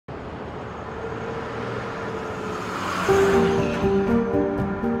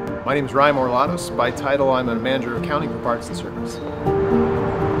My name is Ryan Mourelatos. By title, I'm a manager of accounting for Parts Service.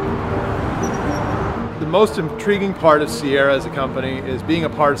 The most intriguing part of Sierra as a company is being a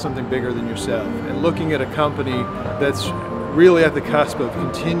part of something bigger than yourself and looking at a company that's really at the cusp of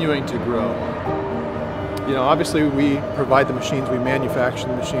continuing to grow. You know, obviously we provide the machines, we manufacture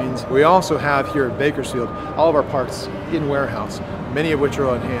the machines. We also have here at Bakersfield all of our parts in warehouse, many of which are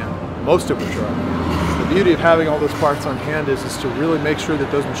on hand, most of which are on hand. The beauty of having all those parts on hand is to really make sure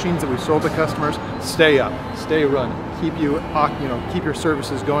that those machines that we've sold to customers stay up, stay running, keep keep your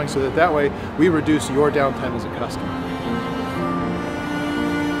services going, so that way we reduce your downtime as a customer.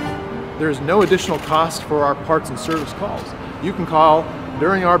 There's no additional cost for our parts and service calls. You can call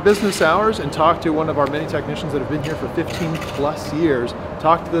during our business hours and talk to one of our many technicians that have been here for 15 plus years,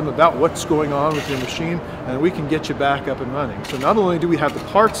 talk to them about what's going on with your machine, and we can get you back up and running. So not only do we have the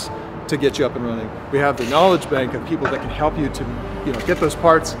parts to get you up and running, we have the knowledge bank of people that can help you to get those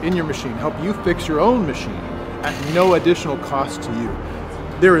parts in your machine, help you fix your own machine at no additional cost to you.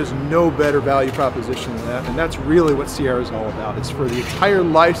 There is no better value proposition than that, and that's really what Sierra is all about. It's for the entire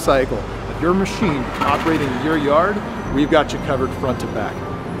life cycle of your machine operating in your yard. We've got you covered front to back.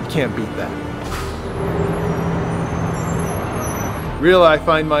 You can't beat that. Really, I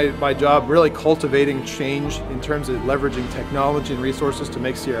find my job really cultivating change in terms of leveraging technology and resources to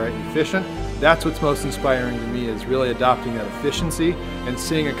make Sierra efficient. That's what's most inspiring to me, is really adopting that efficiency and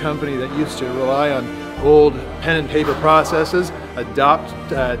seeing a company that used to rely on old pen and paper processes adopt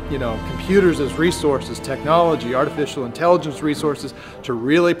computers as resources, technology, artificial intelligence resources to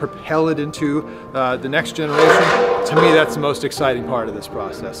really propel it into the next generation. To me, that's the most exciting part of this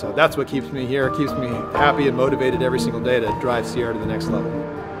process. So that's what keeps me here, keeps me happy and motivated every single day to drive Sierra to the next level.